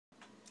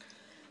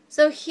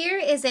So here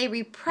is a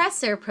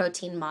repressor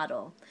protein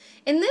model.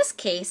 In this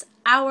case,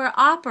 our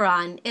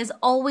operon is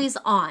always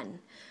on.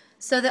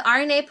 So the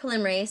RNA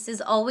polymerase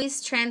is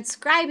always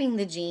transcribing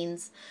the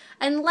genes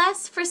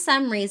unless for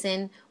some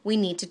reason we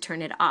need to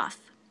turn it off.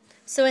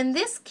 So in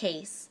this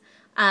case,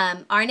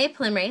 RNA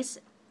polymerase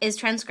is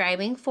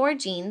transcribing 4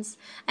 genes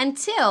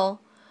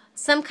until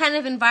some kind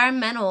of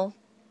environmental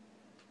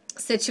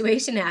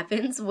situation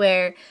happens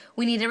where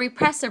we need a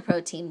repressor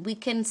protein. We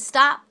can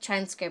stop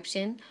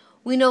transcription.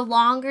 We no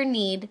longer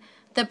need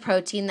the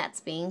protein that's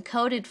being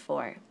coded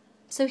for.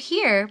 So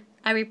here,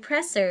 a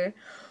repressor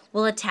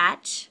will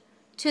attach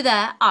to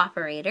the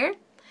operator,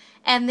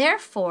 and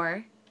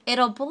therefore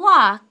it'll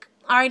block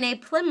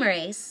RNA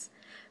polymerase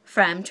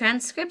from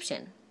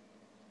transcription.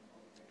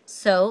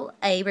 So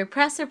a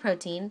repressor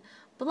protein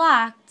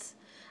blocked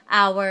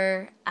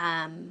our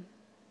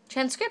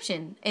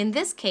transcription. In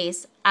this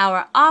case,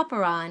 our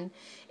operon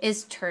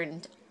is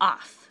turned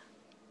off.